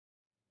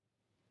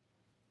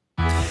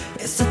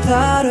It's the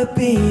thought of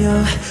being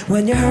young,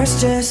 when your heart's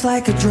just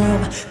like a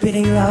drum,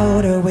 beating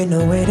louder with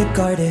no way to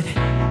guard it.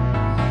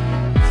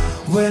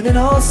 When it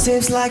all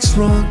seems like it's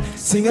wrong,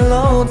 sing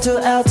along to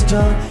Elton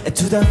John, and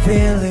to that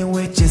feeling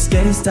we're just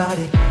getting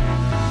started.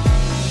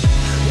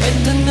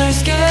 When the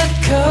nights get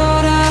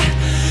colder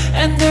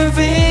and the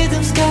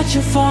rhythm's got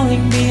you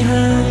falling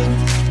behind,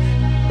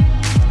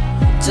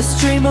 just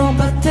dream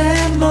about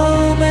that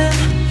moment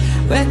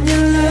when you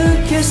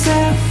look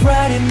yourself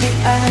right in the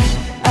eye.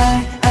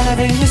 And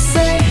then you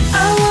say,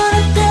 I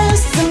wanna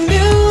dance, the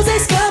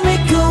music's got me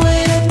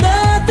going, and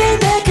nothing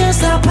that can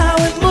stop how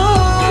we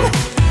move.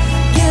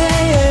 Yeah,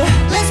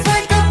 yeah. Let's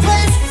find a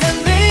place and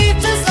leave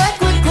just like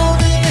we're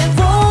golden and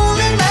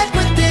rolling like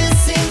we're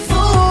dancing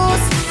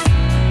fools.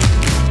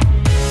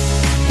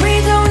 We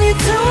don't need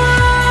to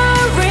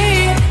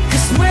worry,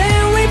 'cause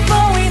when we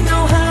fall we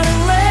know how to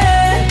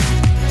let.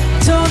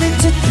 Don't need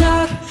to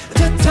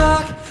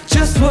talk,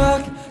 just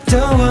walk,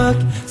 don't walk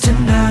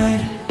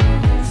tonight.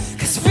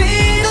 'Cause we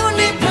don't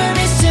need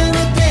permission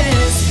to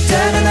dance.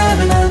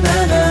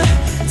 Da-na-na-na-na-na,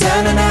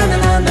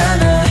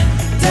 da-na-na-na-na-na,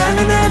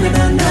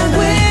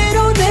 da-na-na-na-na-na.